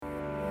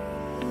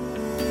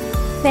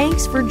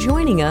Thanks for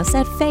joining us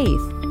at Faith.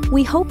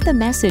 We hope the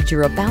message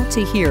you're about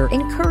to hear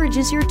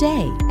encourages your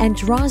day and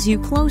draws you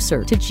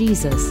closer to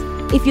Jesus.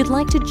 If you'd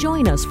like to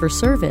join us for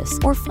service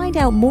or find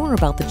out more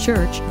about the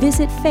church,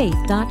 visit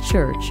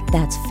faith.church.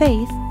 That's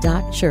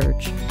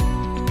faith.church. It's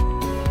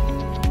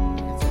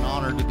an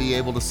honor to be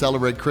able to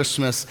celebrate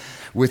Christmas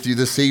with you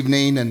this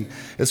evening, and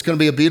it's going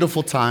to be a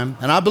beautiful time.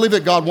 And I believe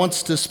that God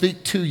wants to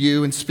speak to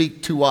you and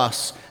speak to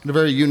us in a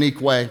very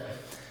unique way.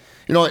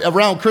 You know,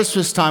 around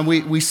Christmas time,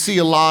 we see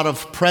a lot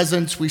of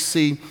presents. We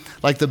see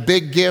like the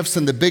big gifts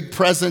and the big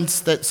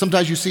presents that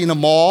sometimes you see in a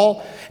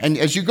mall. And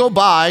as you go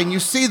by and you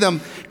see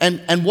them,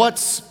 and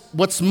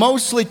what's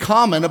mostly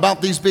common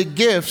about these big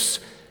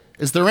gifts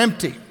is they're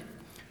empty.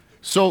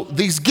 So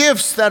these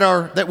gifts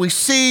that we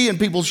see in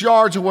people's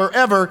yards or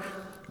wherever,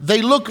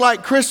 they look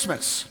like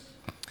Christmas.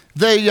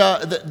 They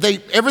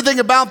everything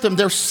about them,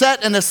 they're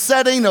set in a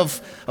setting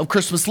of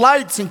Christmas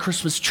lights and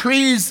Christmas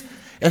trees.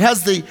 It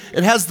has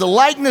the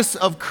likeness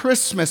of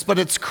Christmas, but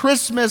it's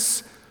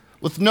Christmas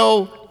with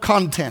no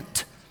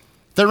content.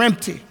 They're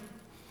empty.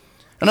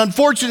 And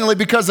unfortunately,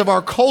 because of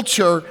our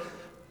culture,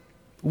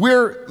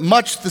 we're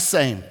much the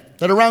same.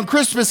 That around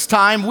Christmas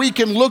time, we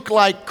can look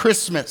like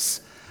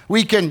Christmas.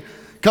 We can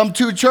come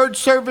to a church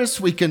service.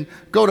 We can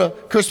go to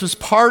Christmas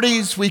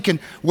parties. We can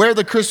wear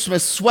the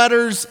Christmas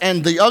sweaters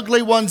and the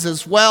ugly ones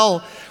as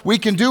well. We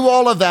can do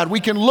all of that. We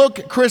can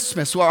look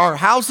Christmas. Our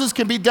houses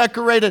can be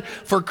decorated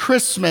for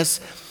Christmas.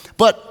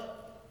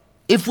 But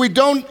if we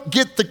don't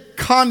get the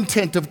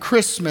content of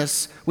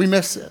Christmas, we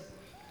miss it.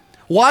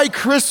 Why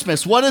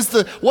Christmas? What's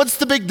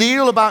the big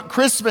deal about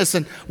Christmas?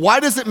 And why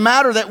does it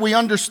matter that we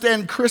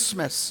understand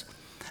Christmas?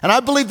 And I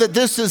believe that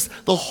this is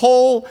the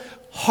whole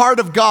heart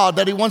of God,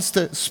 that He wants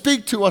to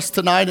speak to us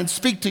tonight and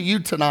speak to you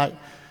tonight.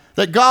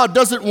 That God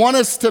doesn't want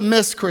us to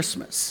miss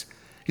Christmas.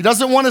 He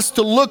doesn't want us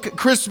to look at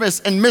Christmas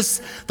and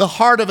miss the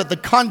heart of it, the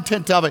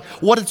content of it,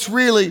 what it's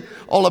really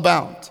all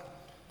about.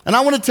 And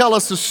I want to tell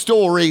us a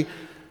story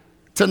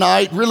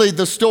tonight, really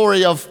the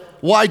story of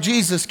why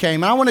Jesus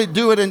came. And I want to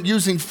do it in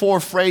using 4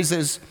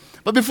 phrases.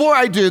 But before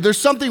I do, there's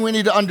something we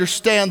need to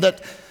understand,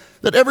 that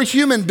every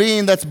human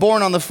being that's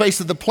born on the face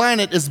of the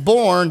planet is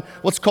born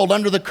what's called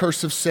under the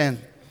curse of sin.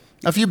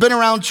 Now, if you've been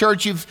around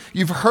church,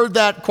 you've heard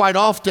that quite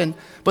often,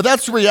 but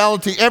that's the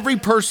reality. Every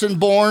person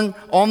born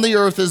on the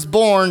earth is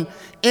born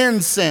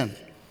in sin.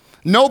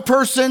 No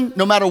person,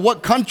 no matter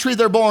what country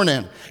they're born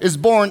in, is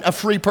born a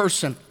free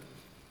person.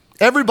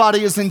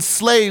 Everybody is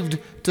enslaved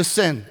to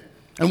sin.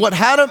 And what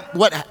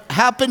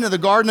happened in the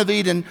Garden of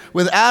Eden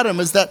with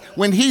Adam is that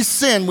when he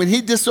sinned, when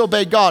he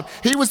disobeyed God,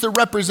 he was the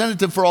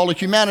representative for all of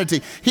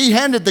humanity. He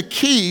handed the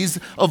keys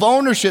of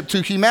ownership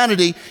to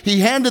humanity.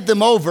 He handed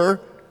them over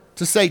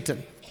to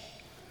Satan.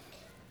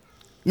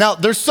 Now,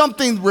 there's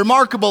something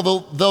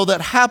remarkable, though,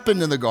 that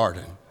happened in the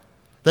garden.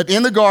 That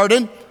in the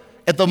garden,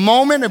 at the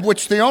moment in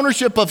which the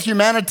ownership of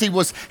humanity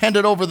was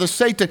handed over to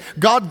Satan,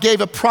 God gave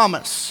a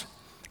promise.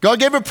 God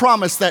gave a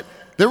promise that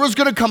there was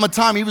going to come a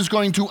time He was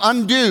going to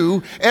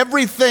undo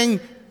everything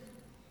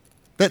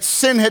that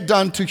sin had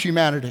done to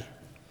humanity.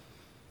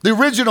 The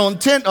original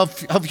intent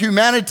of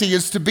humanity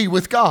is to be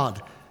with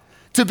God,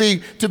 to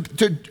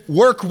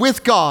work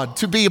with God,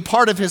 to be a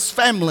part of His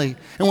family.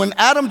 And when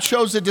Adam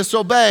chose to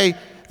disobey,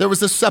 there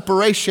was a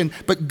separation.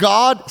 But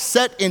God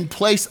set in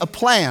place a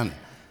plan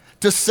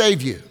to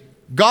save you.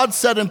 God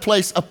set in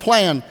place a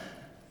plan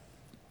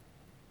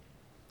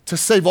to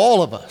save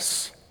all of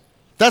us.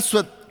 That's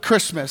what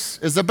Christmas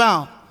is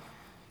about.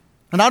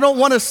 And I don't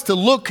want us to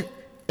look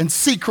and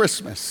see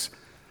Christmas.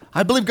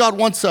 I believe God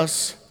wants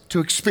us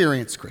to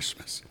experience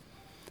Christmas.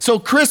 So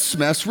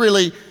Christmas,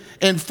 really,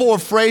 in 4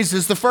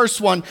 phrases. The first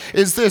one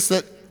is this,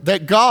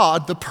 that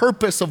God, the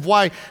purpose of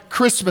why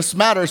Christmas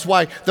matters,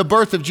 why the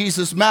birth of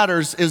Jesus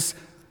matters, is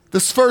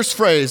this first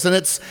phrase. And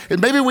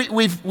maybe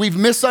we've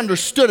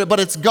misunderstood it, but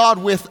it's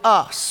God with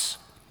us.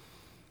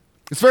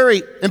 It's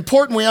very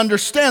important we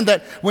understand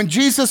that when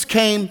Jesus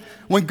came,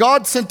 when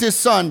God sent His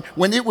Son,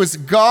 when it was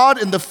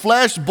God in the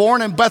flesh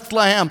born in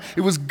Bethlehem,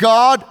 it was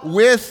God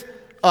with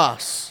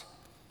us.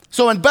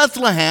 So in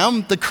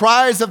Bethlehem, the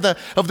cries of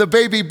the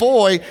baby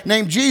boy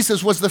named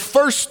Jesus was the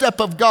first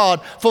step of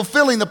God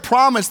fulfilling the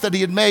promise that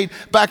He had made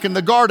back in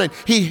the garden.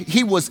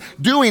 He was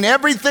doing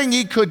everything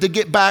He could to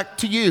get back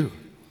to you,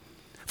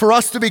 for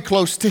us to be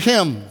close to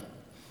Him.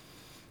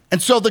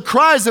 And so the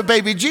cries of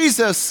baby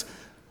Jesus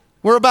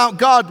were about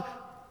God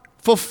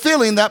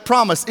fulfilling that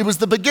promise. It was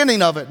the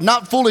beginning of it,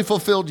 not fully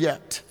fulfilled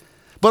yet.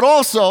 But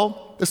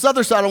also, this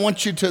other side I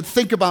want you to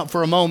think about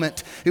for a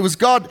moment. It was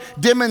God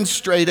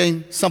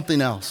demonstrating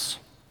something else.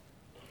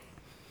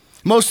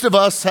 Most of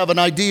us have an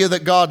idea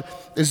that God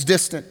is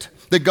distant,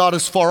 that God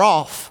is far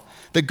off,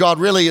 that God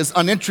really is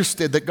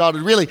uninterested, that God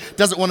really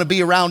doesn't want to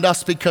be around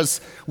us because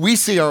we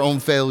see our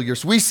own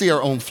failures, we see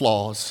our own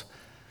flaws.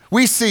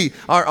 We see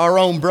our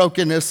own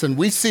brokenness and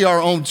we see our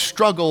own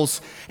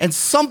struggles, and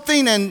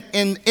something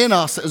in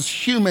us as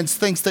humans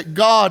thinks that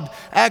God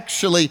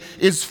actually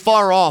is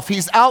far off.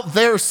 He's out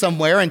there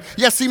somewhere, and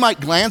yes, He might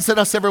glance at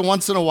us every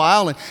once in a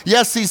while, and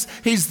yes,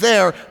 He's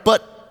there,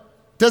 but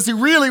does he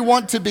really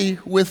want to be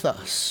with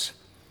us?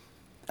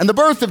 And the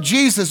birth of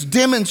Jesus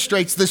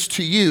demonstrates this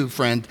to you,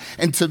 friend,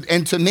 and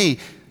to me.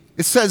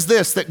 It says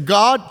this, that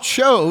God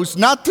chose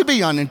not to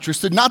be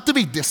uninterested, not to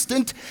be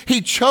distant.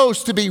 He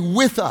chose to be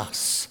with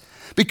us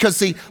because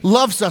he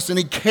loves us and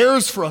he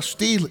cares for us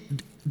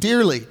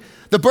dearly.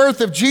 The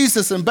birth of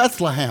Jesus in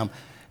Bethlehem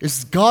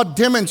is God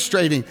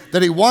demonstrating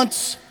that he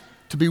wants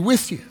to be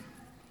with you.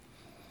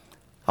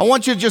 I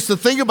want you just to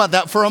think about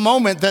that for a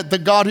moment, that the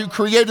God who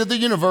created the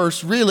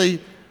universe really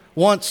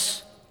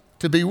wants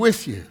to be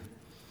with you.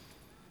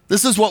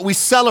 This is what we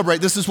celebrate.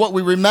 This is what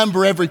we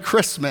remember every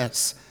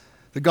Christmas,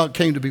 that God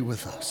came to be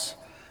with us.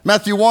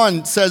 Matthew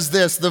 1 says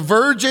this, the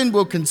virgin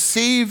will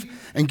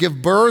conceive and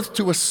give birth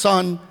to a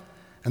son,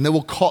 and they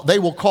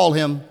will call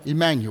him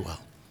Immanuel,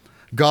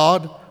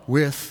 God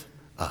with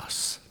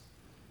us.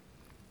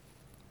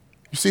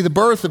 You see, the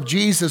birth of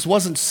Jesus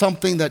wasn't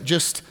something that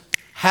just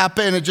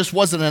happened. It just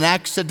wasn't an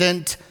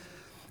accident.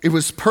 It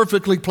was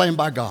perfectly planned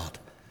by God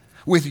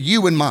with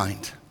you in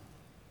mind.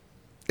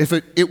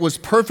 It was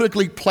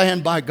perfectly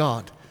planned by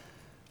God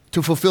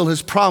to fulfill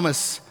his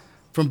promise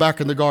from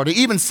back in the garden.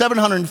 Even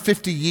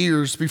 750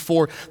 years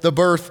before the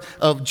birth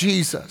of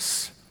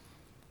Jesus,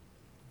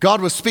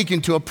 God was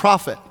speaking to a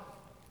prophet.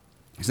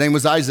 His name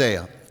was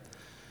Isaiah.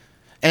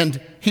 And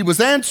he was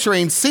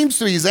answering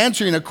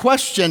a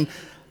question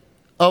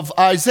of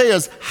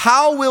Isaiah's,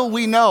 how will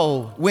we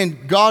know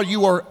when, God,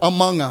 you are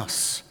among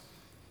us?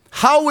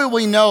 How will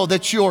we know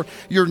that you're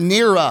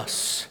near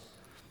us?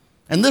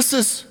 And this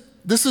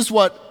is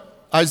what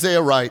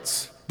Isaiah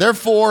writes.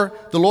 Therefore,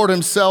 the Lord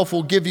himself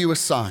will give you a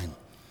sign.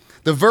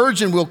 The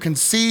virgin will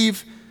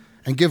conceive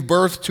and give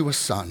birth to a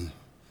son,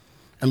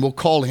 and will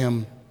call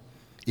him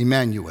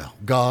Immanuel,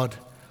 God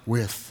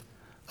with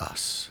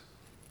us.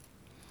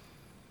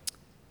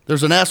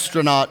 There's an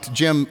astronaut,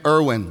 Jim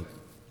Irwin.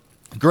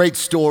 Great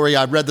story.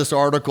 I read this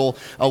article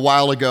a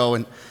while ago,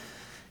 and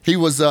he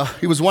was the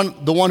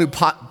one who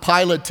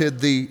piloted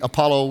the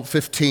Apollo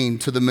 15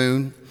 to the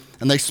moon,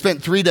 and they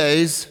spent 3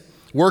 days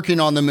working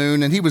on the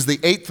moon, and he was the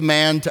 8th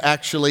man to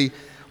actually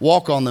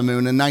walk on the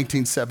moon in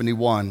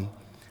 1971.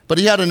 But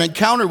he had an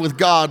encounter with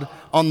God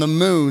on the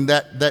moon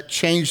that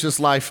changed his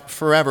life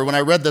forever. When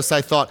I read this,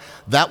 I thought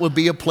that would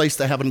be a place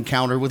to have an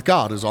encounter with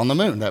God, is on the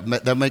moon.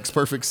 That makes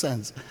perfect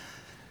sense.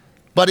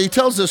 But he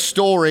tells this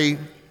story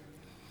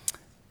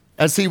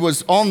as he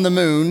was on the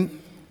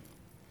moon,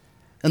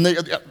 and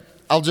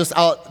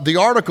the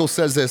article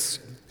says this.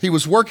 He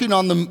was working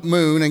on the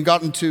moon and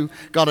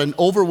got an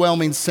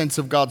overwhelming sense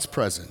of God's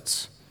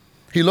presence.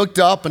 He looked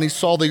up and he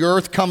saw the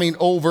earth coming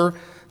over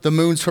the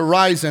moon's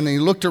horizon, and he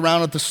looked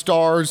around at the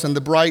stars and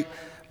the bright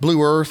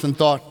blue earth and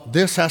thought,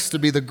 this has to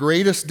be the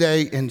greatest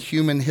day in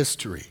human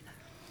history.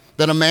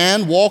 That a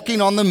man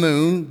walking on the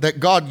moon that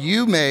God,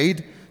 you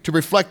made to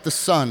reflect the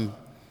sun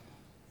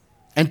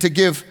and to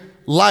give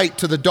light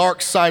to the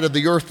dark side of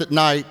the earth at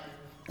night,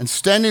 and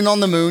standing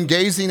on the moon,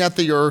 gazing at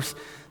the earth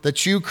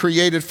that you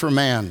created for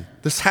man.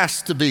 This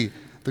has to be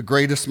the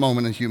greatest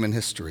moment in human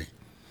history.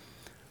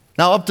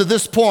 Now, up to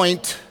this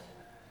point,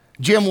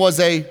 Jim was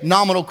a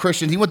nominal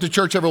Christian. He went to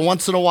church every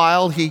once in a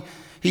while. He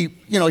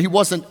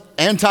wasn't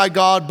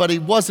anti-God, but he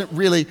wasn't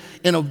really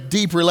in a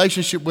deep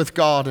relationship with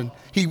God, and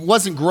he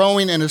wasn't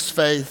growing in his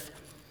faith.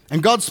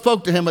 And God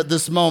spoke to him at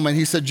this moment.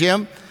 He said,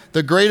 Jim,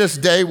 the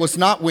greatest day was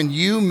not when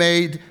you,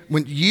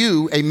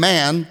 a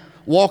man,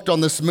 walked on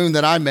this moon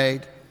that I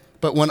made,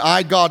 but when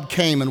I, God,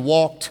 came and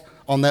walked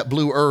on that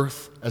blue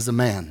earth as a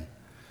man.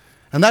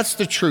 And that's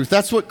the truth.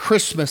 That's what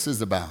Christmas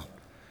is about.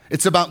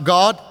 It's about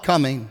God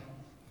coming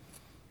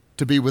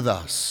to be with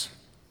us.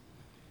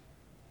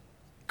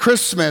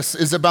 Christmas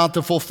is about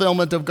the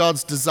fulfillment of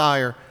God's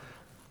desire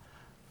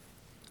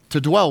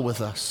to dwell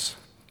with us,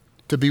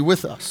 to be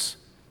with us,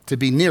 to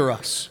be near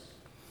us.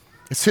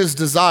 It's his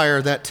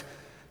desire that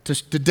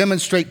to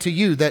demonstrate to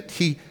you that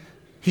he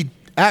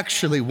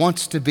actually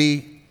wants to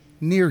be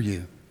near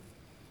you.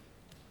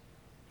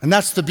 And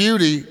that's the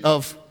beauty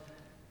of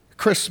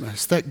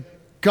Christmas, that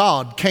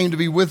God came to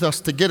be with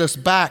us to get us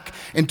back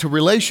into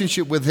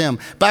relationship with him,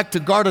 back to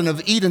Garden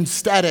of Eden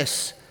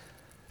status,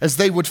 as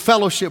they would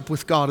fellowship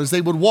with God, as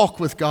they would walk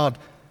with God.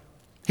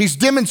 He's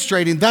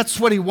demonstrating that's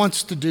what he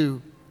wants to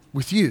do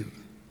with you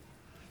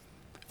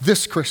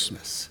this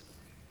Christmas.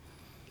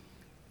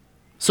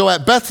 So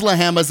at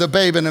Bethlehem, as a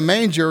babe in a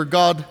manger,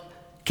 God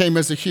came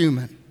as a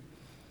human.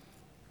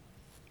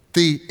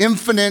 The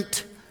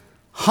infinite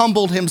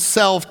humbled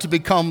himself to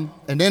become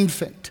an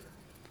infant.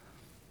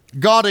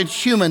 God in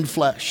human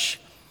flesh.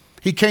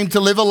 He came to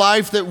live a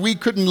life that we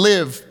couldn't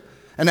live.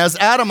 And as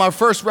Adam, our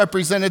first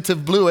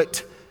representative, blew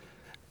it,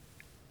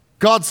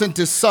 God sent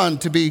his son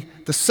to be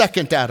the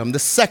second Adam, the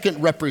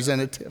second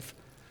representative.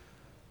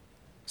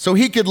 So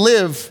he could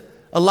live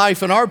a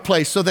life in our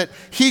place, so that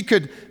he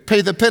could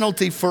pay the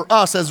penalty for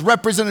us as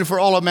representative for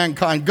all of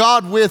mankind.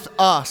 God with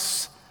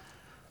us.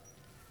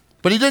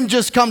 But he didn't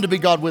just come to be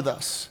God with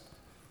us.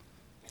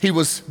 He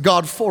was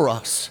God for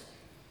us.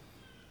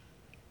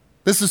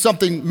 This is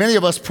something many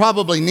of us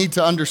probably need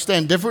to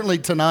understand differently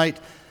tonight,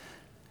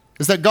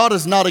 is that God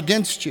is not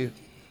against you.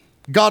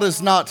 God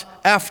is not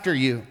after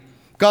you.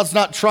 God's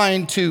not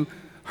trying to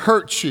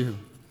hurt you.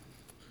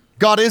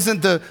 God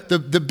isn't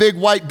the big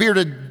white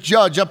bearded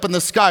judge up in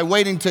the sky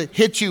waiting to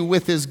hit you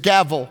with his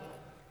gavel.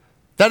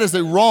 That is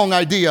a wrong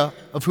idea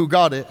of who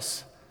God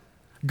is.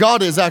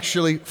 God is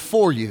actually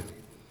for you.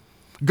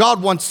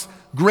 God wants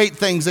great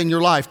things in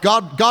your life.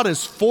 God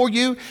is for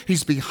you.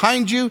 He's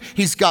behind you.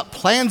 He's got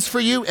plans for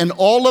you, and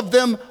all of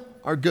them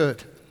are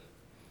good.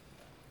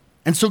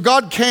 And so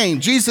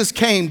Jesus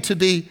came to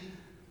be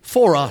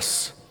for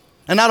us.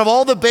 And out of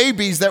all the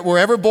babies that were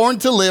ever born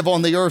to live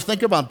on the earth,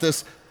 think about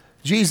this,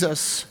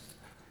 Jesus,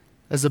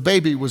 as a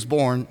baby, was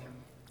born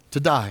to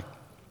die.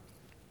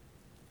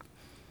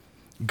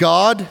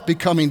 God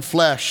becoming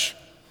flesh.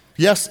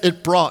 Yes,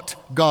 it brought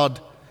God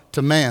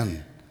to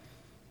man.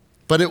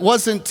 But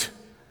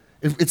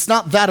it's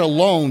not that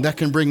alone that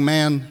can bring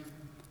man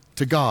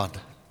to God.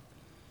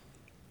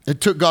 It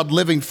took God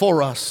living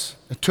for us.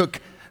 It took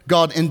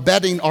God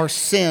embedding our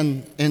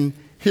sin in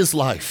his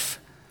life,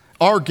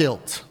 our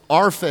guilt,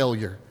 our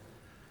failure.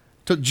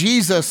 It took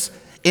Jesus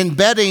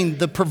embedding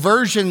the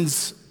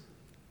perversions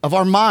of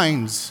our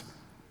minds,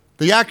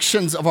 the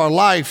actions of our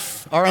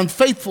life, our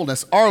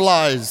unfaithfulness, our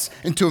lies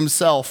into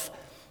himself,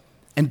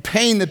 and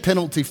paying the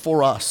penalty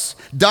for us,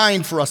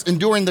 dying for us,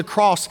 enduring the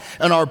cross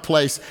in our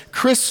place.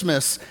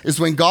 Christmas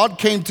is when God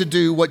came to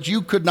do what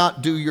you could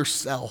not do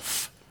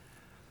yourself.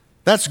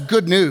 That's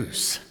good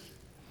news.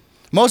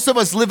 Most of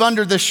us live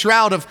under the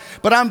shroud of,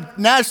 but I'm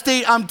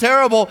nasty, I'm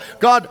terrible.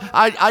 God,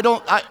 I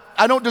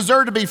don't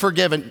deserve to be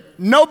forgiven.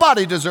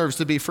 Nobody deserves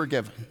to be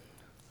forgiven.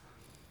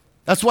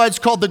 That's why it's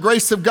called the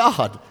grace of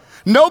God.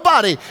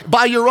 Nobody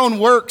by your own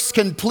works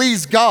can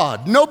please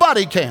God.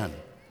 Nobody can.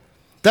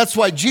 That's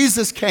why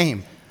Jesus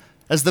came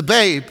as the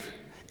babe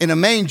in a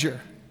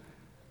manger.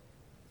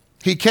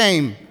 He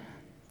came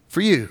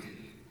for you.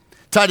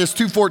 Titus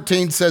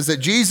 2:14 says that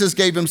Jesus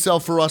gave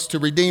himself for us to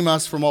redeem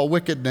us from all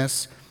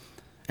wickedness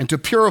and to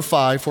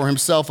purify for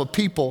himself a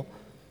people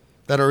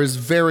that are his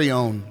very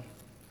own.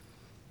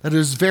 That are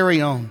his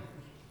very own.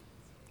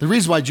 The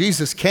reason why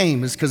Jesus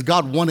came is because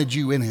God wanted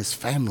you in his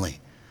family.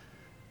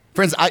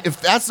 Friends,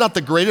 if that's not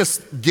the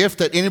greatest gift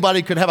that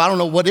anybody could have, I don't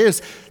know what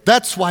is.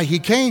 That's why he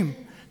came,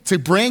 to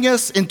bring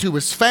us into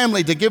his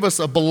family, to give us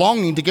a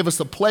belonging, to give us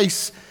a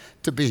place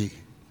to be.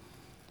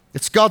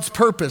 It's God's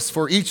purpose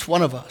for each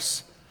one of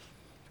us.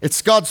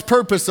 It's God's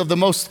purpose of the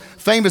most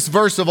famous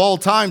verse of all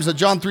times,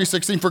 John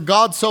 3:16, for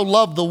God so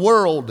loved the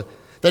world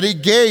that he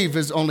gave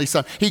his only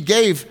son. He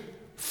gave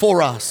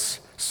for us.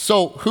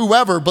 So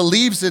whoever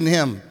believes in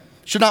him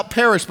should not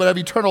perish but have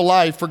eternal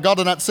life. For God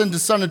did not send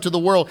his son into the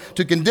world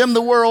to condemn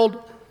the world,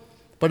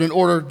 but in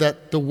order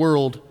that the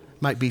world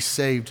might be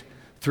saved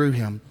through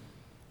him.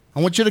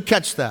 I want you to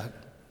catch that.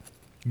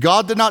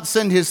 God did not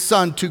send his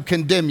son to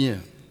condemn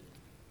you.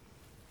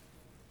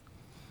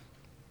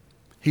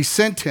 He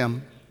sent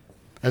him,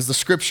 as the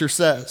scripture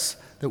says,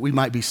 that we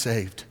might be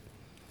saved.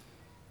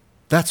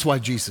 That's why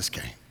Jesus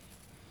came.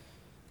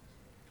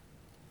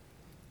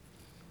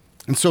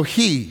 And so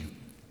he,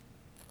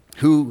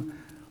 who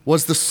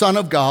was the Son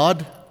of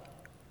God,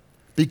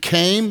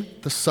 became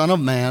the Son of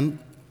Man,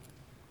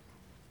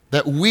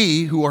 that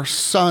we who are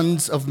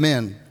sons of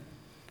men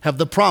have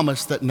the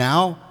promise that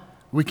now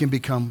we can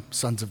become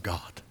sons of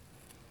God.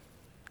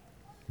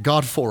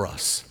 God for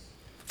us.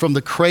 From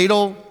the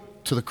cradle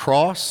to the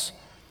cross,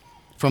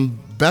 from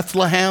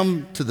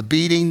Bethlehem to the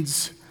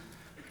beatings,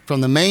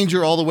 from the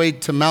manger all the way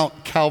to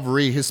Mount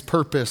Calvary, his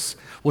purpose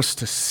was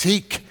to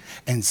seek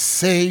and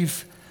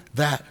save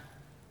that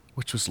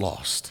which was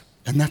lost.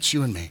 And that's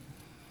you and me.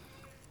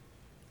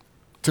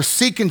 To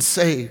seek and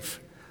save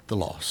the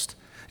lost.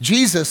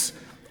 Jesus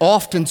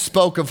often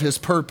spoke of his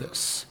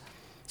purpose.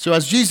 So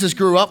as Jesus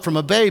grew up from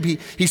a babe,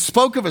 he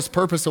spoke of his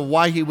purpose of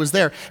why he was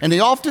there. And he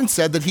often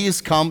said that he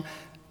has come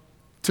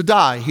to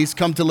die. He's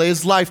come to lay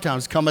his life down.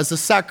 He's come as a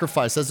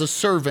sacrifice, as a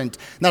servant.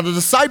 Now the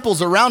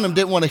disciples around him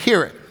didn't want to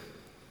hear it.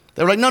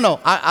 They were like, no,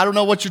 I don't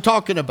know what you're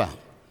talking about.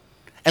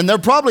 And they're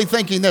probably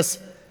thinking this,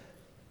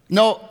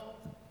 no,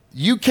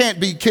 you can't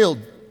be killed,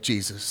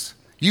 Jesus.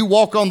 You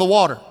walk on the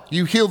water.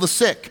 You heal the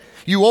sick.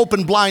 You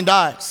open blind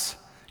eyes.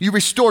 You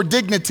restore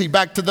dignity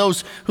back to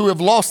those who have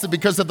lost it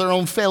because of their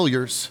own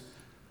failures.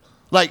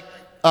 Like,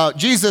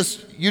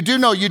 Jesus, you do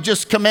know you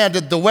just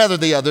commanded the weather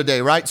the other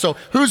day, right? So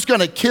who's going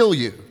to kill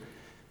you?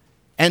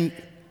 And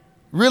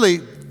really,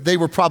 they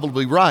were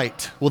probably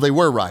right. Well, they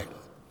were right.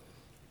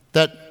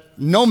 That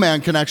no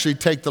man can actually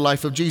take the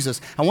life of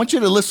Jesus. I want you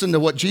to listen to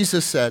what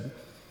Jesus said.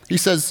 He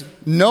says,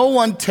 no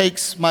one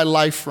takes my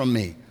life from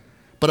me,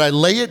 but I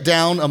lay it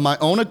down of my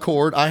own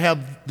accord. I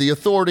have the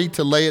authority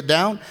to lay it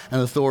down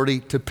and authority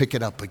to pick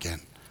it up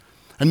again.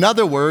 In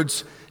other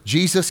words,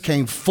 Jesus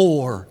came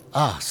for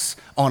us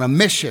on a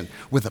mission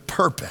with a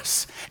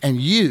purpose,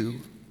 and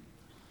you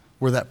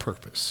were that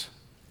purpose.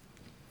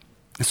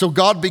 And so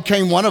God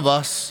became one of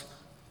us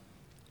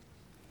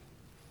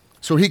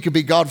so he could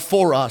be God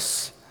for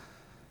us,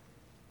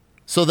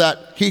 so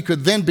that he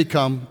could then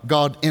become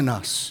God in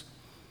us.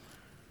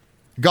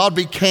 God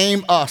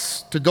became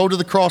us to go to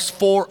the cross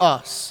for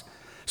us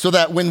So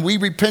that when we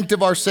repent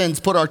of our sins,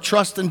 put our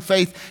trust and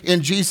faith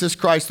in Jesus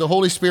Christ, the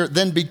Holy Spirit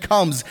then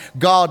becomes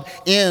God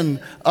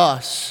in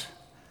us.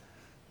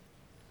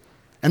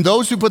 And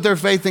those who put their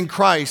faith in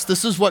Christ,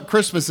 this is what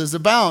Christmas is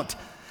about.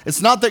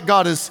 It's not that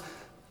God is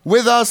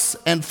with us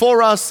and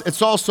for us,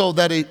 it's also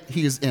that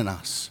He is in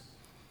us.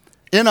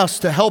 In us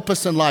to help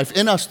us in life,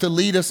 in us to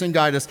lead us and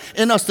guide us,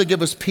 in us to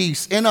give us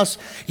peace, in us,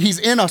 He's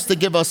in us to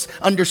give us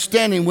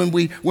understanding when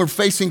we're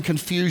facing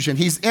confusion.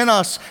 He's in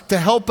us to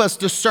help us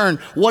discern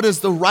what is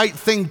the right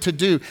thing to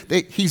do.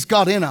 He's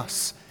God in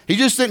us. He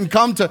just didn't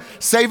come to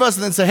save us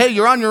and then say, hey,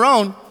 you're on your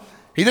own.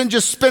 He didn't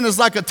just spin us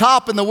like a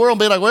top in the world and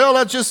be like, well,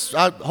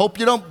 I hope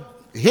you don't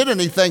hit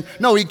anything.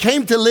 No, He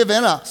came to live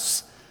in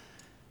us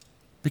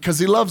because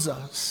He loves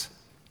us.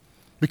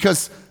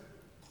 Because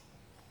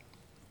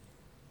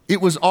it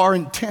was our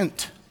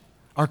intent,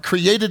 our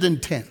created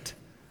intent,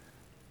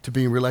 to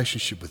be in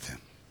relationship with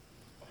Him.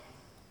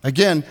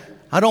 Again,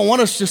 I don't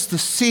want us just to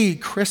see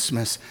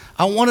Christmas.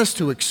 I want us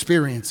to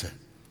experience it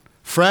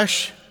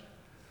fresh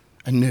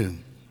and new.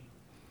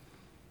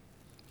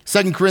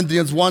 2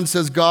 Corinthians 1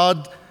 says,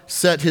 God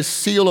set His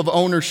seal of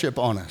ownership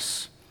on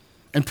us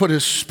and put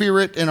His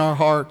Spirit in our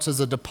hearts as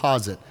a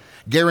deposit,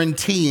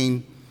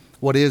 guaranteeing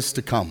what is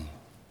to come.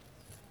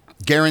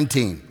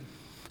 Guaranteeing.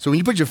 So when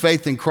you put your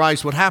faith in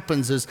Christ, what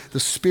happens is the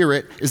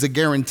Spirit is a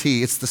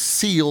guarantee. It's the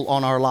seal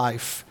on our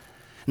life.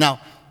 Now,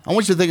 I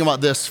want you to think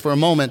about this for a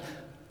moment.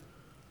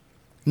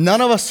 None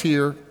of us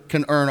here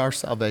can earn our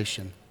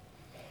salvation.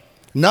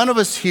 None of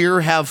us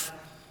here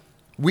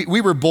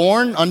we were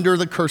born under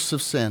the curse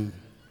of sin.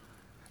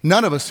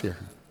 None of us here.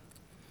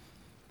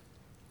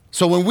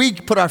 So when we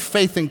put our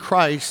faith in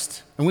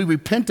Christ and we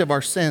repent of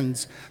our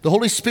sins, the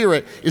Holy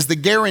Spirit is the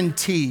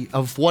guarantee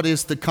of what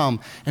is to come.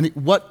 And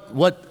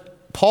what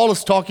Paul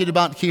is talking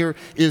about here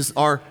is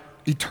our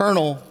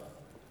eternal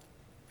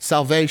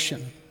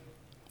salvation.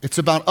 It's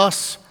about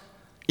us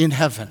in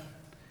heaven.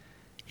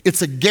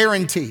 It's a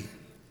guarantee.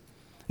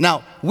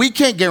 Now, we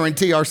can't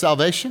guarantee our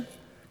salvation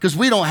because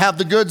we don't have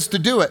the goods to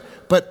do it,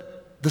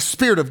 but the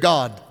Spirit of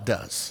God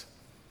does.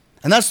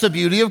 And that's the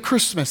beauty of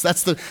Christmas.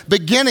 That's the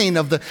beginning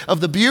of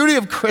the beauty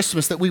of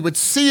Christmas, that we would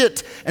see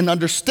it and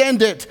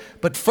understand it,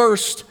 but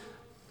first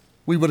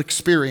we would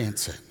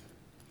experience it.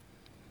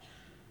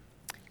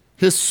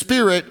 His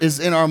Spirit is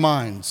in our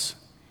minds.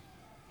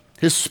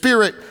 His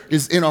Spirit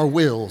is in our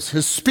wills.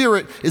 His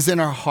Spirit is in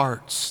our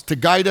hearts to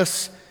guide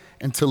us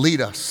and to lead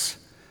us.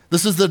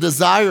 This is the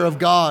desire of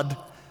God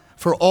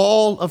for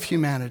all of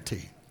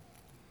humanity.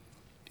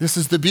 This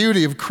is the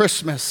beauty of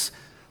Christmas,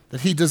 that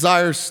He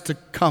desires to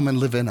come and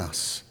live in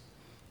us,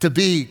 to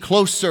be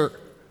closer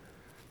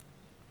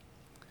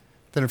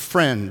than a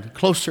friend,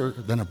 closer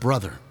than a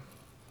brother.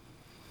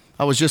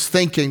 I was just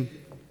thinking,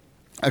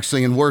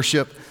 actually in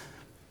worship,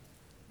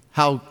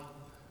 how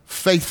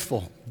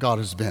faithful God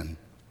has been.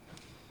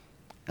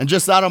 And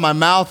just out of my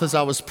mouth as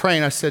I was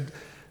praying, I said,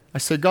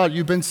 God,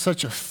 you've been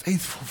such a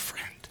faithful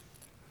friend.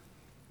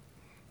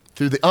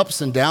 Through the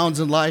ups and downs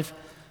in life,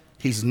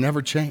 He's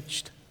never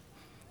changed.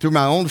 Through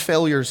my own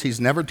failures,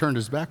 He's never turned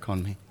His back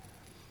on me.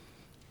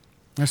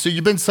 And so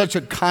you've been such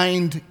a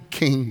kind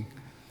King.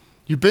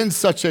 You've been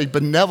such a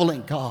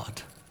benevolent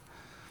God.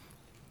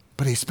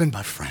 But He's been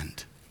my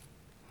friend.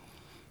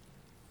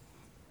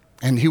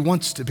 And He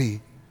wants to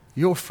be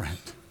your friend.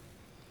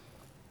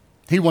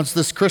 He wants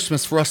this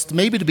Christmas for us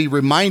maybe to be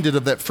reminded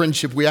of that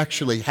friendship we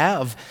actually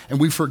have, and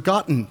we've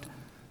forgotten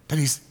that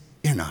He's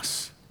in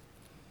us.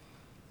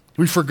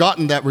 We've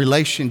forgotten that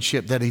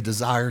relationship that He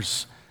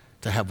desires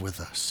to have with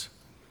us.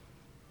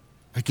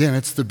 Again,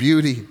 it's the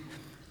beauty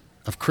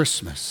of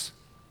Christmas.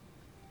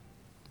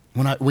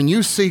 When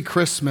you see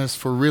Christmas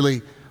for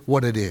really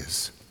what it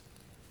is,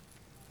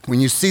 when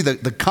you see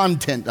the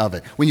content of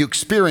it, when you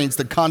experience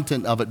the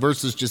content of it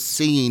versus just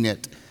seeing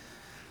it,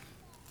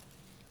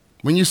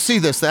 when you see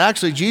this, that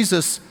actually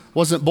Jesus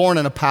wasn't born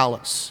in a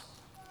palace.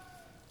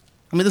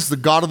 I mean, this is the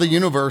God of the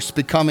universe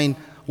becoming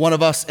one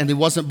of us, and He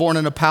wasn't born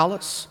in a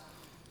palace.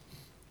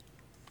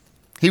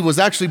 He was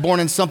actually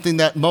born in something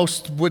that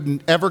most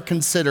wouldn't ever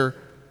consider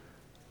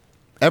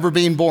ever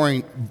being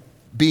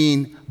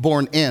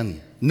born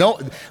in. No,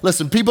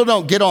 listen, people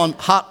don't get on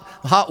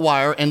hot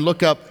wire and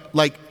look up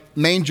like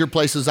manger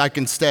places I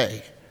can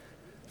stay.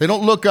 They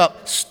don't look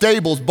up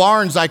stables,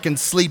 barns I can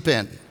sleep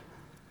in.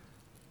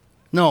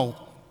 No,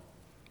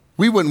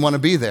 we wouldn't want to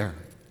be there.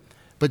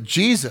 But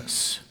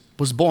Jesus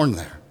was born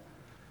there.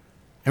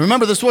 And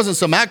remember, this wasn't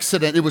some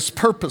accident, it was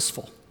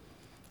purposeful.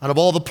 Out of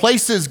all the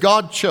places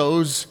God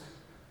chose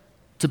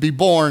to be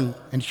born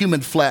in human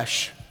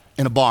flesh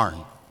in a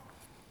barn.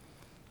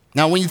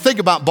 Now, when you think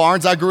about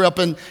barns, I grew up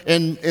in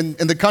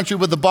the country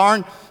with a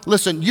barn.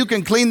 Listen, you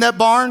can clean that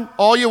barn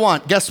all you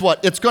want. Guess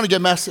what? It's going to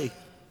get messy.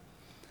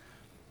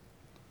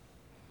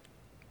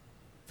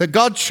 That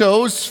God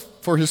chose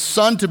for His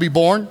Son to be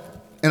born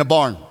in a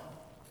barn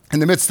in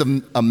the midst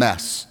of a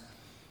mess.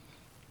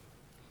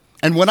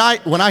 And when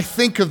I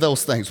think of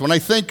those things, when I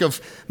think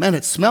of, man,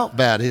 it smelled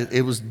bad,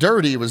 it was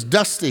dirty, it was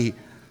dusty,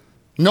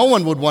 no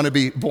one would want to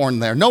be born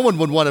there. No one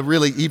would want to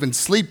really even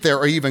sleep there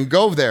or even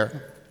go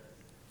there.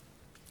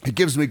 It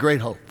gives me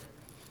great hope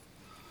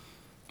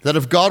that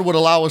if God would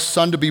allow a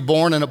son to be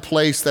born in a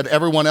place that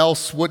everyone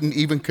else wouldn't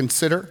even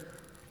consider,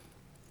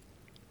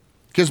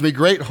 it gives me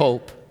great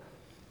hope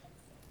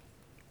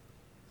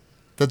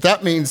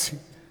that means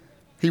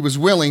he was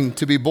willing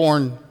to be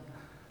born,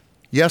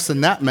 yes,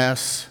 in that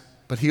mess,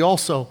 but he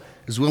also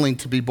is willing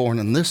to be born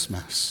in this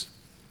mess.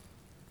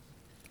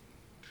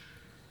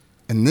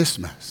 In this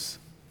mess.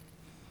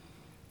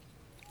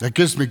 That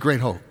gives me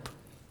great hope.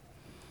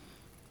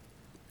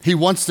 He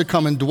wants to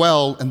come and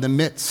dwell in the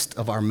midst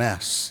of our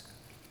mess,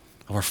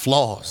 of our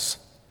flaws,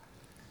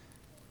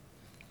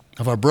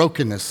 of our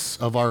brokenness,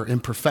 of our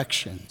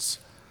imperfections,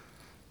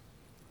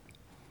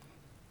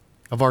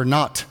 of our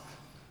not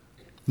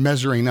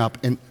measuring up,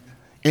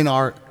 in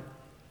our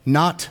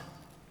not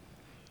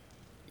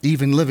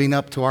even living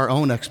up to our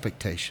own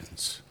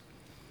expectations.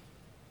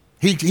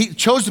 He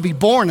chose to be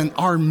born in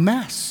our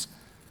mess,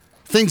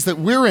 things that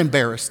we're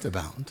embarrassed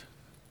about,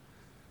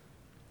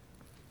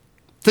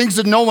 things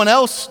that no one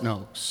else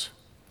knows.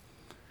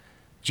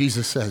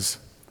 Jesus says,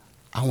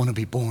 I want to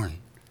be born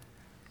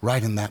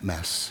right in that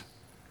mess,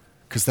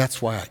 because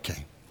that's why I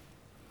came.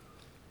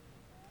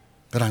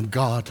 That I'm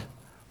God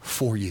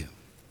for you.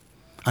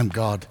 I'm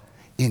God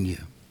in you.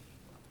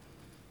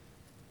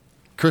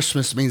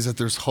 Christmas means that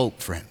there's hope,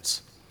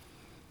 friends.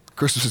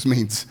 Christmas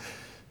means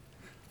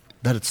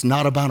that it's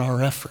not about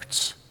our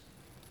efforts.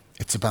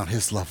 It's about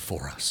his love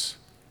for us.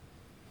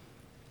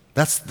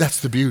 That's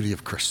the beauty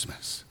of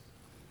Christmas.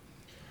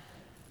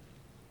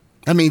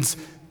 That means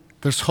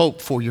there's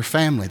hope for your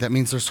family. That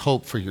means there's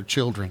hope for your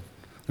children.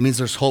 That means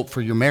there's hope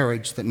for your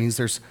marriage. That means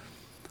there's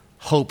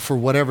hope for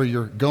whatever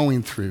you're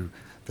going through,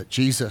 that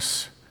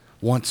Jesus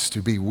wants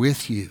to be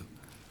with you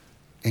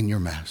in your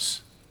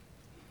mess.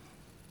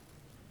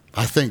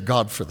 I thank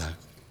God for that.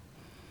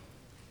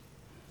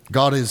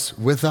 God is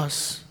with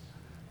us.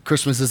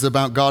 Christmas is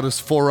about God is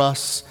for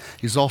us.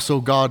 He's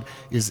also, God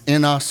is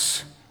in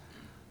us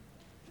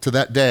to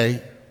that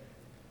day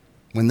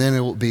when then it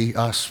will be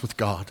us with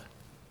God.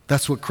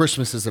 That's what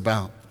Christmas is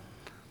about.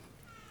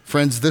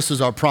 Friends, this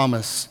is our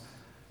promise.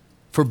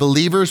 For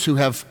believers who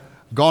have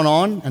gone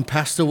on and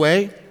passed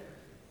away,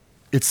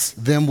 it's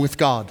them with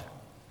God.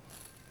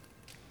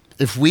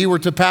 If we were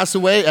to pass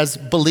away as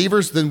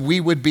believers, then we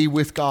would be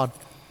with God.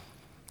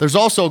 There's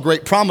also a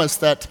great promise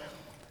that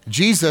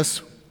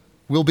Jesus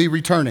will be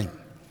returning.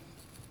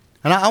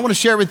 And I want to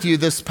share with you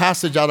this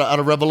passage out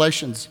of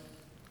Revelations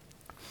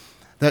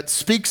that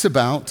speaks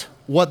about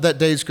what that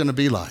day is going to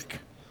be like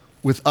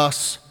with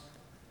us,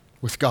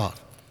 with God.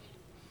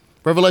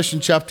 Revelation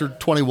chapter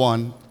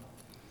 21.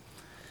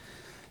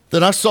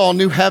 Then I saw a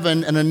new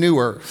heaven and a new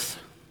earth.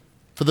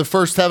 For the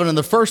first heaven and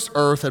the first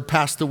earth had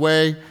passed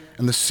away,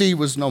 and the sea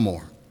was no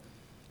more.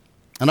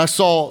 And I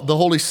saw the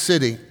holy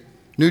city,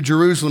 New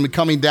Jerusalem,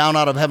 coming down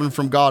out of heaven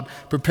from God,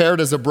 prepared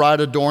as a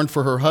bride adorned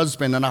for her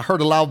husband. And I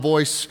heard a loud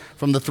voice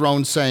from the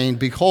throne saying,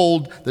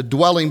 Behold, the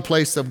dwelling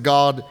place of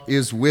God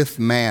is with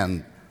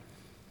man.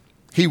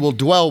 He will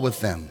dwell with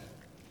them,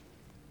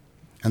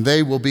 and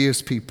they will be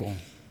his people.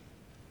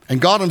 And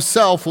God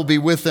himself will be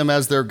with them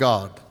as their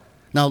God.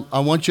 Now,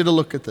 I want you to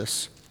look at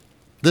this.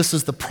 This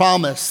is the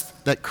promise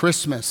that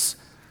Christmas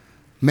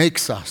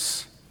makes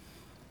us.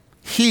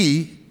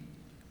 He,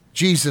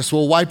 Jesus,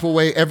 will wipe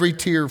away every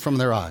tear from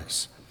their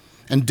eyes,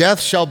 and death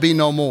shall be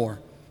no more.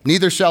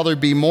 Neither shall there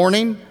be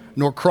mourning,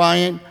 nor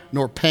crying,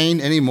 nor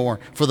pain anymore,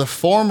 for the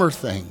former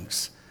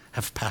things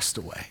have passed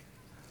away.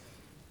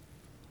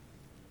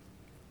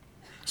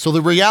 So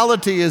the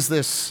reality is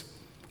this.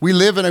 We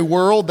live in a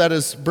world that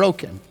is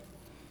broken.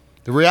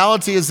 The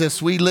reality is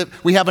this.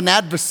 We have an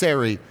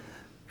adversary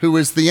who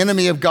is the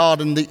enemy of God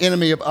and the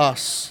enemy of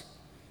us.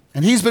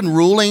 And he's been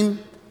ruling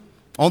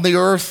on the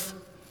earth.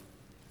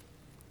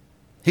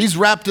 He's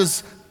wrapped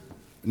his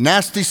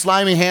nasty,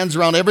 slimy hands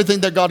around everything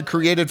that God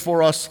created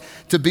for us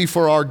to be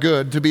for our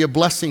good, to be a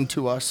blessing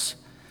to us.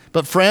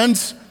 But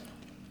friends,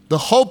 the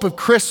hope of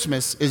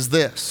Christmas is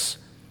this.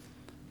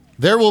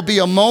 There will be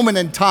a moment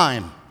in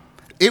time,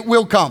 it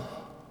will come,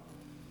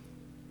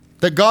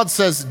 that God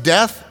says,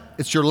 death,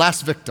 it's your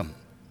last victim.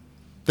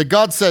 That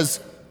God says,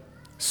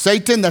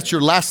 Satan, that's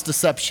your last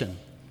deception.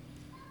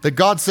 That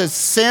God says,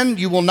 sin,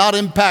 you will not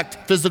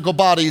impact physical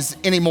bodies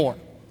anymore.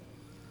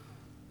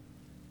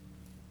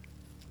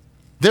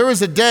 There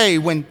is a day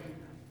when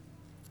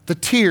the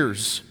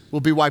tears will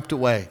be wiped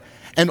away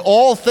and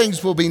all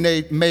things will be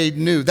made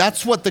new.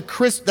 That's what the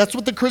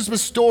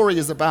Christmas story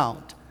is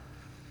about.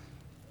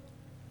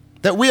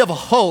 That we have a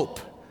hope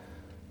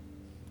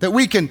that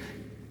we can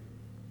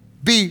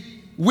be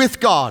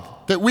with God,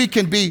 that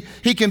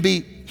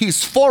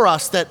He's for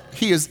us, that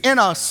He is in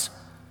us,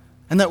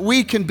 and that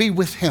we can be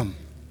with Him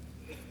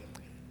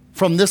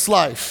from this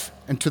life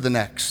and to the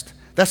next.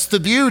 That's the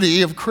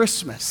beauty of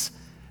Christmas.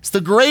 It's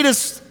the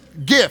greatest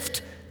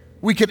gift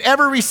we could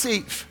ever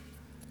receive,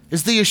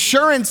 is the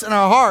assurance in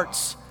our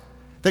hearts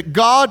that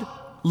God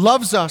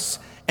loves us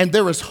and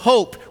there is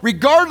hope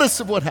regardless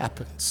of what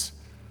happens.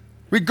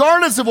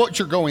 Regardless of what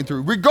you're going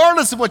through,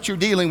 regardless of what you're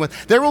dealing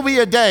with, there will be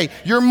a day.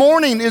 Your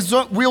mourning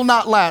will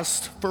not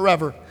last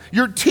forever.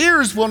 Your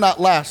tears will not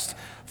last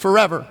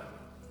forever.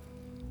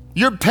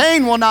 Your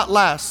pain will not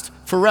last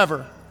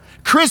forever.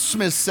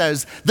 Christmas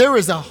says there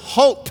is a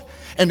hope,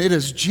 and it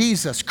is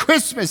Jesus.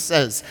 Christmas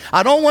says,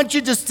 I don't want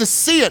you just to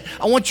see it.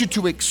 I want you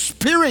to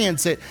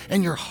experience it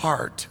in your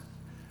heart.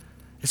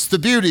 It's the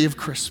beauty of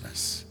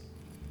Christmas.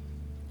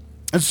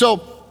 And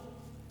so,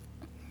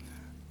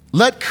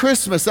 let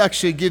Christmas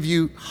actually give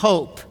you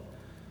hope.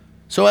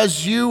 So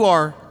as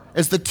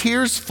the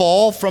tears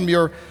fall from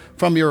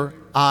your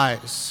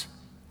eyes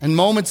in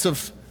moments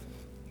of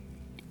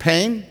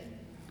pain,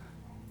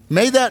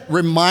 may that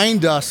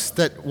remind us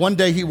that one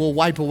day He will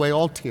wipe away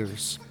all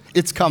tears.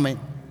 It's coming.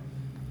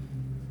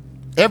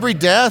 Every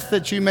death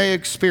that you may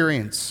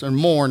experience or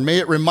mourn, may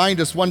it remind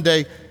us one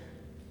day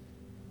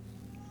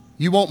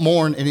you won't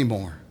mourn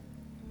anymore.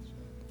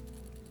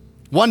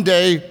 One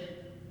day,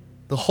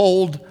 the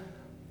hold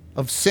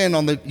of sin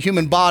on the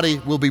human body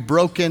will be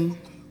broken.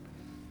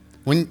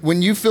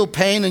 When you feel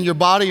pain in your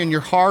body and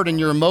your heart and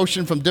your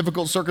emotion from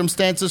difficult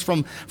circumstances,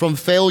 from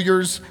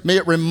failures, may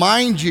it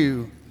remind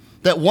you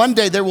that one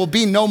day there will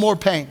be no more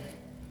pain.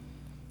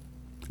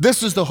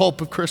 This is the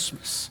hope of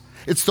Christmas.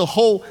 It's the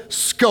whole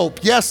scope.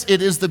 Yes,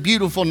 it is the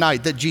beautiful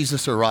night that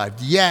Jesus arrived.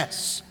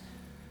 Yes.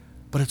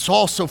 But it's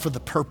also for the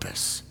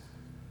purpose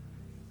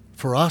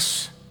for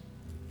us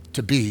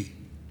to be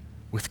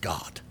with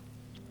God.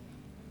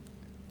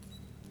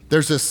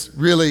 There's this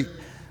really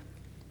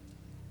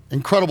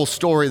incredible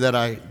story that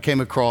I came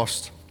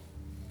across.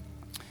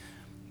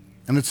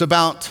 And it's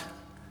about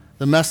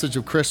the message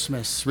of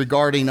Christmas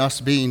regarding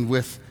us being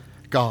with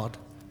God.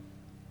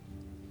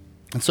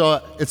 And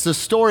so it's the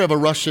story of a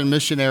Russian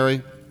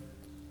missionary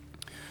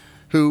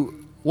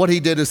who, what he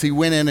did is he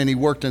went in and he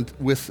worked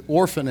with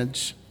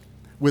orphans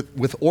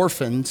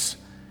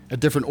at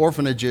different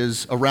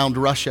orphanages around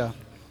Russia.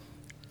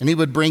 And he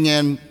would bring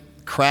in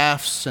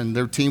crafts, and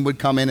their team would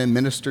come in and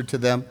minister to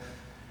them.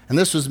 And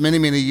this was many,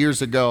 many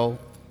years ago.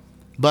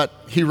 But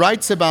he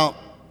writes about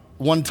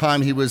one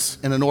time he was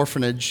in an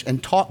orphanage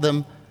and taught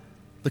them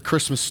the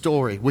Christmas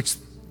story, which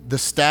the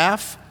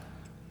staff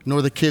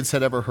nor the kids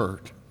had ever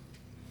heard.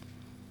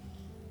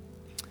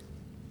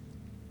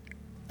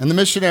 And the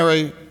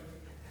missionary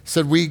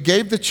said, we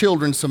gave the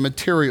children some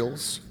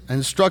materials and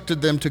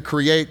instructed them to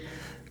create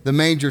the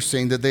manger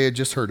scene that they had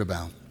just heard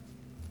about.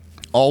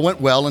 All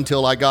went well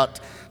until I got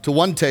to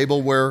one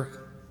table where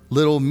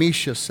little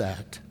Misha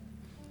sat.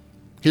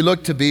 He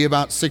looked to be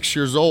about 6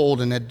 years old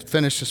and had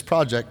finished his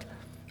project.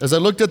 As I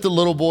looked at the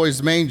little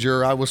boy's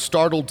manger, I was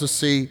startled to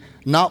see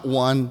not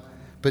one,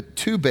 but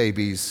two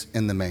babies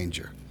in the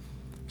manger.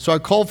 So I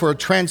called for a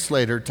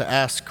translator to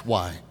ask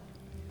why.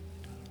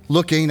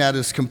 Looking at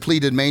his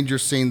completed manger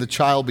scene, the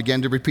child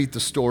began to repeat the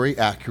story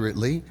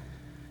accurately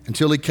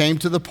until he came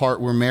to the part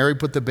where Mary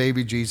put the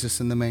baby Jesus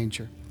in the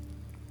manger.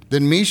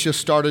 Then Misha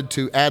started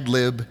to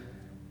ad-lib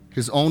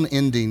his own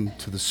ending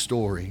to the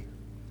story.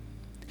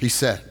 He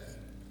said,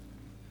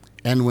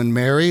 and when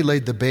Mary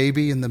laid the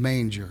baby in the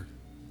manger,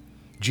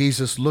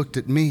 Jesus looked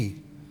at me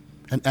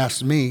and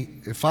asked me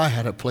if I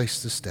had a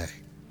place to stay.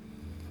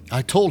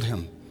 I told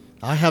him,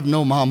 I have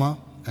no mama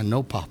and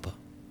no papa,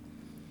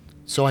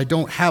 so I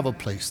don't have a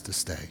place to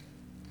stay.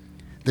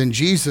 Then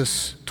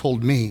Jesus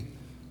told me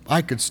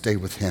I could stay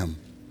with him,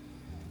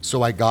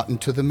 so I got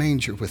into the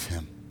manger with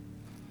him.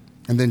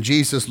 And then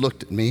Jesus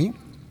looked at me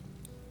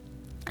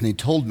and he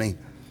told me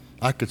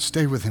I could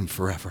stay with him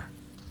forever.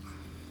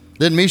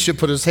 Then Misha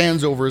put his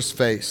hands over his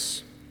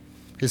face.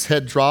 His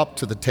head dropped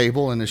to the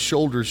table and his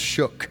shoulders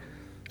shook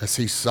as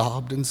he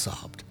sobbed and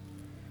sobbed.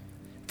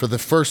 For the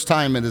first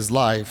time in his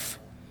life,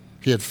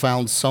 he had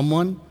found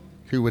someone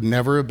who would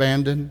never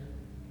abandon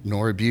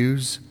nor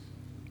abuse,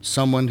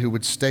 someone who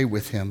would stay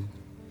with him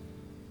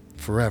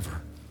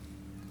forever.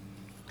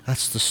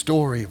 That's the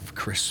story of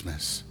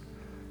Christmas.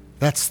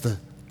 That's the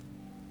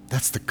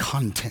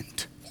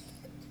content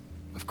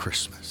of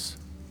Christmas.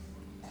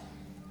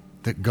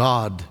 That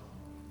God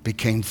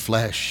became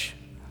flesh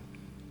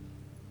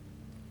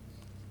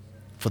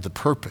for the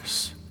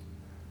purpose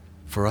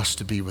for us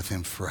to be with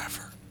him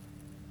forever.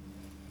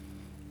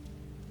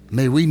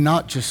 May we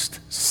not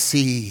just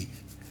see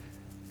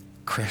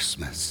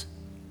Christmas.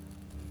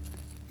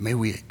 May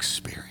we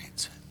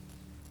experience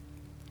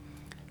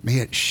it. May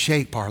it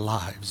shape our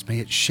lives. May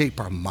it shape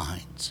our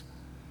minds.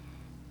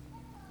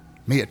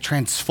 May it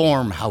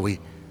transform how we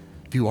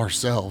view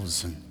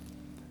ourselves and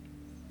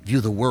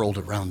view the world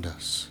around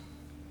us.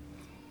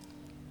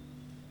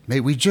 May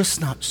we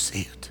just not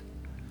see it.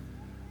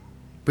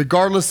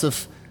 Regardless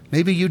of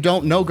maybe you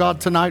don't know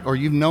God tonight or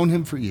you've known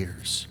him for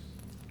years.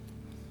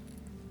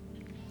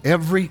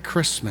 Every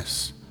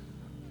Christmas,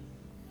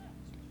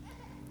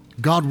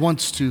 God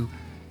wants to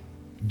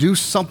do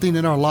something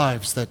in our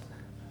lives that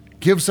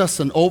gives us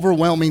an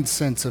overwhelming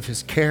sense of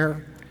his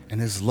care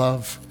and his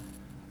love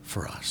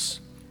for us.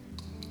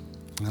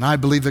 And I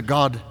believe that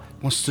God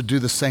wants to do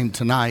the same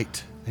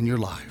tonight in your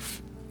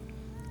life.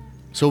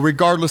 So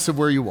regardless of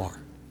where you are,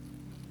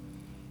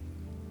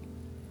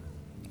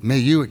 may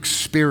you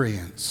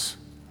experience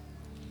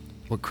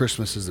what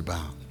Christmas is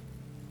about.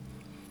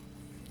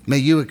 May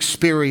you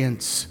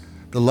experience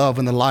the love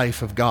and the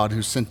life of God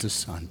who sent his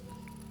Son.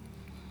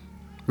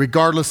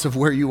 Regardless of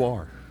where you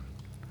are,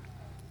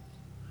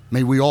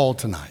 may we all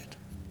tonight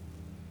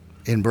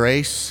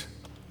embrace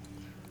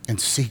and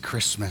see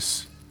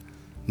Christmas,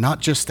 not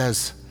just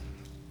as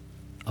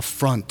a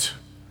front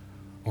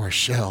or a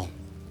shell.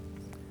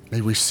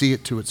 May we see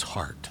it to its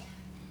heart.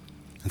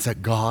 It's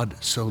that God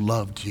so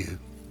loved you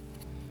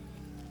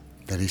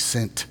that he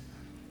sent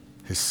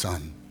his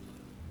Son,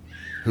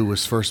 who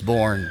was first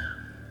born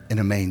in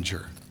a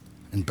manger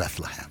in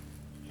Bethlehem.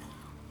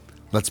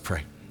 Let's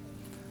pray.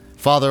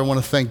 Father, I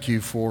want to thank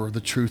you for the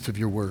truth of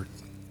your word.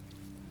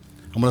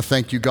 I want to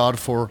thank you, God,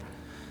 for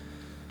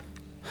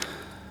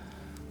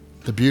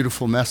the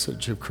beautiful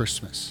message of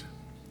Christmas.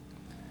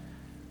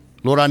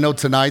 Lord, I know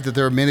tonight that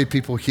there are many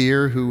people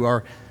here who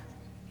are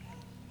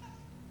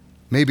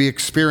maybe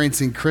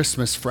experiencing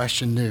Christmas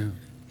fresh and new.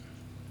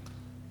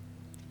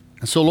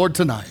 And so, Lord,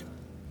 tonight,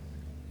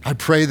 I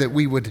pray that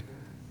we would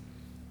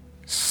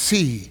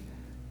see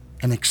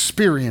and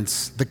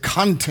experience the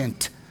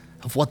content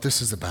of what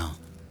this is about.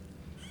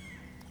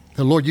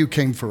 That, Lord, you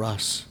came for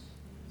us.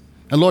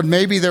 And Lord,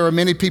 maybe there are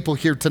many people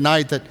here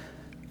tonight that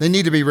they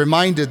need to be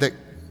reminded that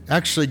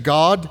actually,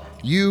 God,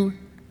 you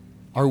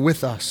are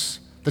with us.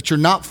 That you're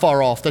not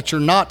far off. That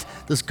you're not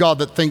this God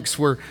that thinks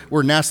we're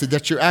nasty.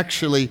 That you're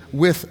actually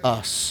with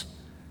us.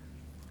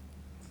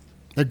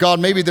 That God,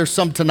 maybe there's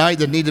some tonight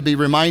that need to be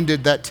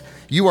reminded that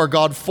you are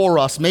God for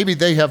us. Maybe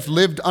they have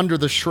lived under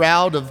the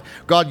shroud of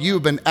God, you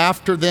have been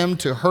after them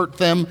to hurt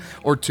them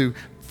or to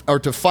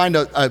find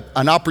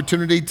an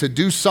opportunity to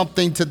do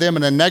something to them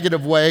in a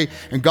negative way.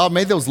 And God,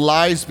 may those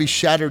lies be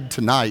shattered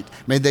tonight.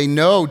 May they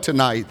know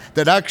tonight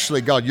that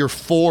actually, God, you're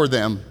for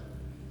them.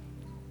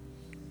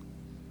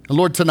 And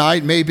Lord,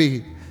 tonight,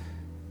 maybe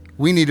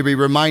we need to be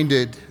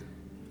reminded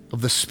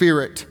of the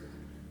Spirit,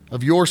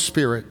 of your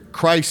Spirit,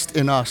 Christ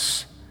in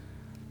us,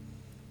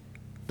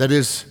 that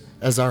is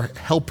as our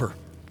helper,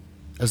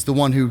 as the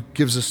one who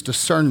gives us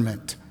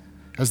discernment,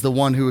 as the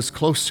one who is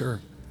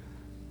closer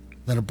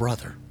than a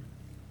brother.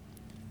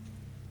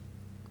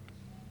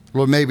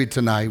 Lord, maybe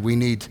tonight we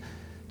need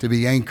to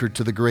be anchored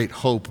to the great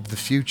hope of the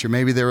future.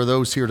 Maybe there are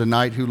those here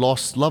tonight who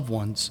lost loved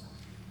ones.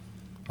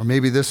 Or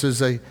maybe this is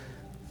the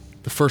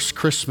first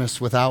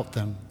Christmas without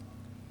them.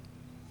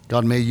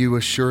 God, may you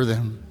assure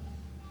them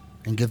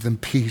and give them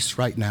peace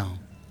right now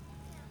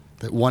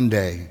that one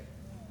day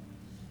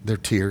their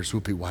tears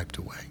will be wiped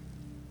away.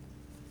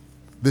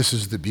 This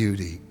is the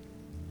beauty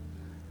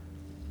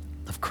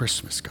of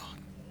Christmas, God.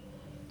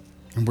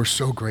 And we're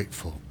so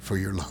grateful for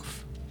your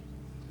love.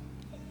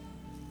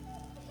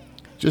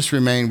 Just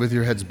remain with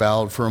your heads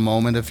bowed for a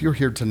moment. If you're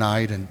here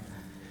tonight and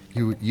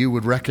you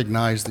would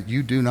recognize that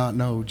you do not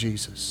know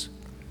Jesus.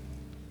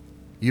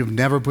 You've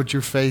never put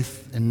your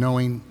faith in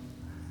knowing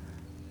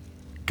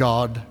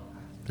God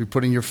through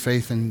putting your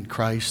faith in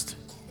Christ.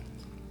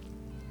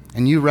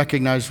 And you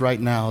recognize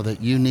right now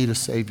that you need a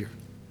Savior.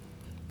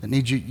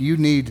 You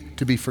need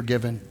to be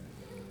forgiven.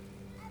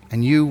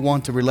 And you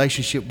want a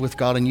relationship with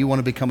God and you want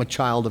to become a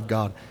child of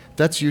God.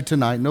 That's you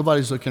tonight.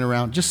 Nobody's looking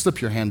around. Just slip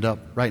your hand up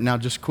right now,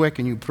 just quick,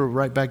 and you put it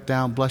right back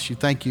down. Bless you.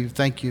 Thank you.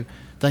 Thank you.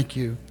 Thank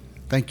you.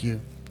 Thank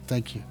you.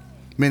 Thank you.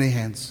 Many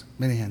hands.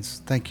 Many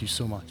hands. Thank you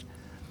so much.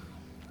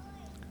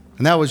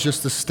 And that was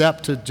just a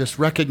step to just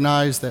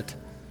recognize that,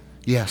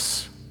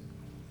 yes,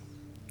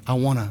 I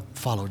want to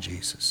follow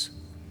Jesus.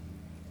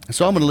 And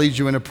so I'm going to lead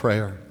you in a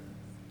prayer.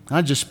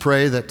 I just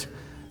pray that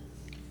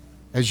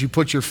as you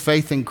put your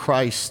faith in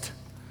Christ,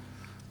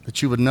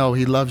 that you would know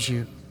he loves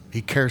you,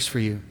 he cares for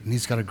you, and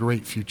he's got a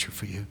great future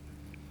for you.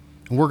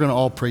 And we're going to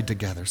all pray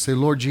together. Say,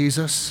 Lord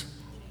Jesus,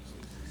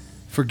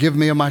 forgive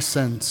me of my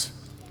sins.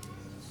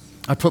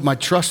 I put my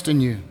trust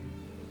in you.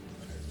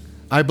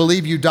 I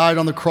believe you died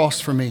on the cross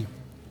for me.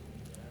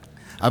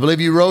 I believe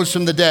you rose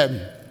from the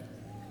dead.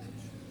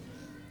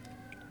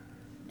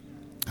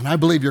 And I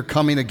believe you're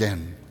coming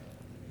again.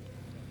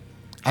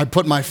 I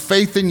put my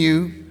faith in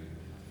you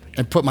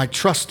and put my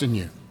trust in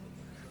you.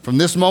 From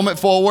this moment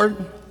forward,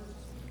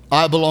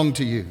 I belong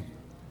to you.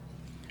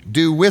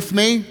 Do with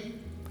me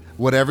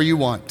whatever you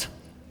want.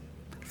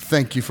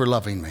 Thank you for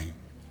loving me.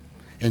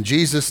 In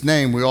Jesus'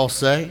 name, we all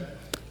say,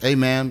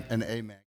 amen and amen.